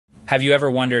Have you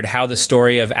ever wondered how the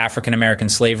story of African American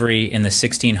slavery in the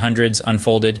 1600s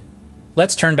unfolded?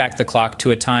 Let's turn back the clock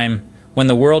to a time when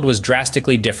the world was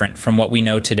drastically different from what we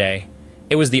know today.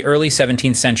 It was the early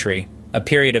 17th century, a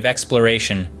period of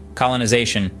exploration,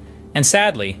 colonization, and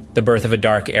sadly, the birth of a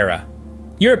dark era.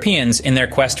 Europeans, in their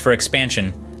quest for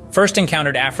expansion, first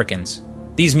encountered Africans.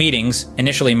 These meetings,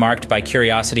 initially marked by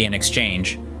curiosity and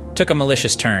exchange, took a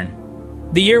malicious turn.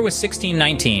 The year was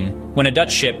 1619, when a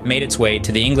Dutch ship made its way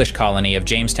to the English colony of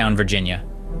Jamestown, Virginia.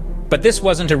 But this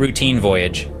wasn't a routine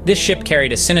voyage. This ship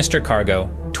carried a sinister cargo,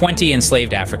 20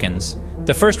 enslaved Africans,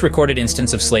 the first recorded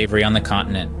instance of slavery on the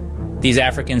continent. These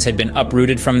Africans had been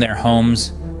uprooted from their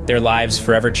homes, their lives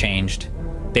forever changed.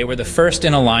 They were the first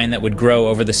in a line that would grow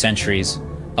over the centuries,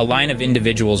 a line of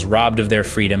individuals robbed of their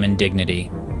freedom and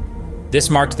dignity. This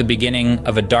marked the beginning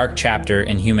of a dark chapter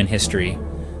in human history,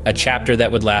 a chapter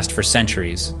that would last for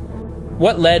centuries.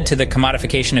 What led to the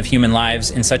commodification of human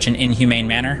lives in such an inhumane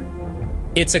manner?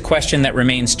 It's a question that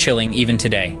remains chilling even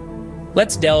today.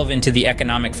 Let's delve into the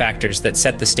economic factors that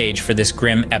set the stage for this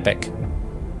grim epic.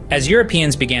 As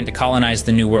Europeans began to colonize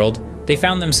the New World, they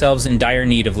found themselves in dire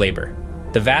need of labor.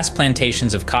 The vast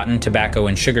plantations of cotton, tobacco,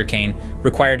 and sugarcane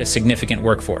required a significant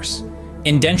workforce.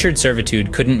 Indentured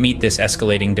servitude couldn't meet this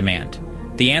escalating demand.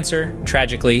 The answer,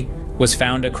 tragically, was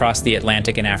found across the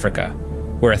Atlantic in Africa,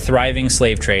 where a thriving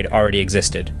slave trade already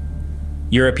existed.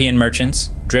 European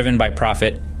merchants, driven by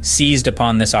profit, seized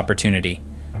upon this opportunity.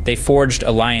 They forged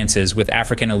alliances with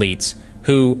African elites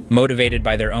who, motivated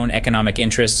by their own economic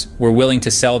interests, were willing to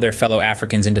sell their fellow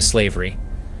Africans into slavery.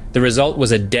 The result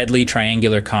was a deadly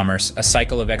triangular commerce, a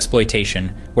cycle of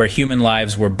exploitation where human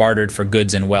lives were bartered for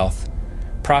goods and wealth.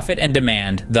 Profit and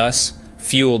demand, thus,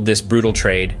 fueled this brutal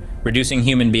trade, reducing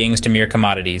human beings to mere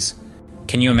commodities.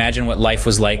 Can you imagine what life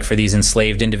was like for these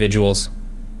enslaved individuals?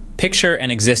 Picture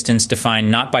an existence defined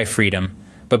not by freedom,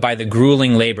 but by the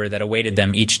grueling labor that awaited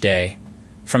them each day.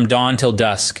 From dawn till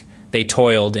dusk, they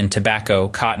toiled in tobacco,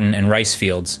 cotton, and rice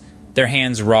fields, their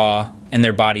hands raw and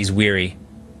their bodies weary.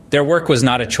 Their work was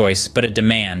not a choice, but a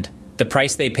demand, the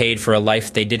price they paid for a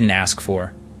life they didn't ask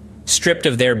for. Stripped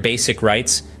of their basic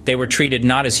rights, they were treated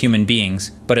not as human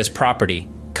beings, but as property,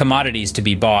 commodities to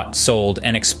be bought, sold,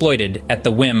 and exploited at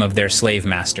the whim of their slave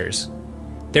masters.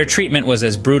 Their treatment was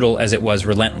as brutal as it was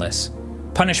relentless.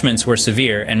 Punishments were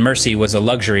severe, and mercy was a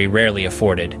luxury rarely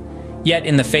afforded. Yet,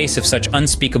 in the face of such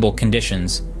unspeakable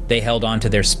conditions, they held on to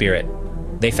their spirit.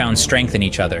 They found strength in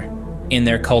each other, in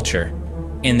their culture,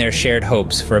 in their shared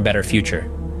hopes for a better future.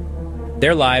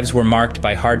 Their lives were marked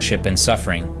by hardship and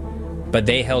suffering, but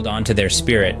they held on to their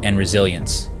spirit and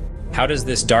resilience. How does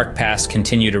this dark past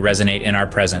continue to resonate in our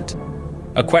present?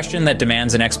 A question that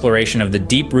demands an exploration of the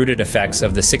deep-rooted effects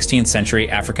of the 16th century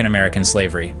African American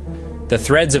slavery. The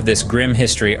threads of this grim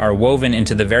history are woven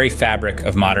into the very fabric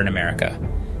of modern America,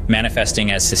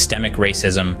 manifesting as systemic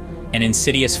racism, an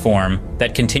insidious form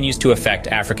that continues to affect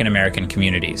African American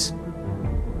communities.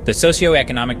 The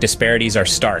socioeconomic disparities are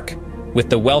stark, with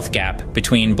the wealth gap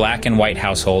between black and white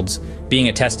households being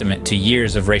a testament to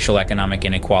years of racial economic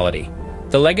inequality.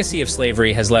 The legacy of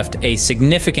slavery has left a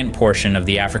significant portion of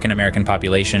the African American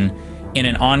population in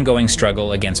an ongoing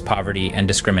struggle against poverty and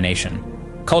discrimination.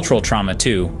 Cultural trauma,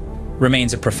 too,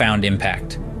 remains a profound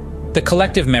impact. The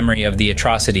collective memory of the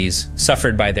atrocities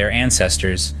suffered by their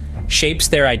ancestors shapes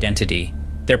their identity,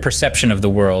 their perception of the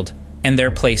world, and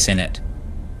their place in it.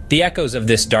 The echoes of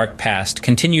this dark past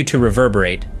continue to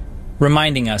reverberate,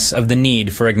 reminding us of the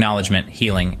need for acknowledgement,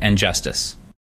 healing, and justice.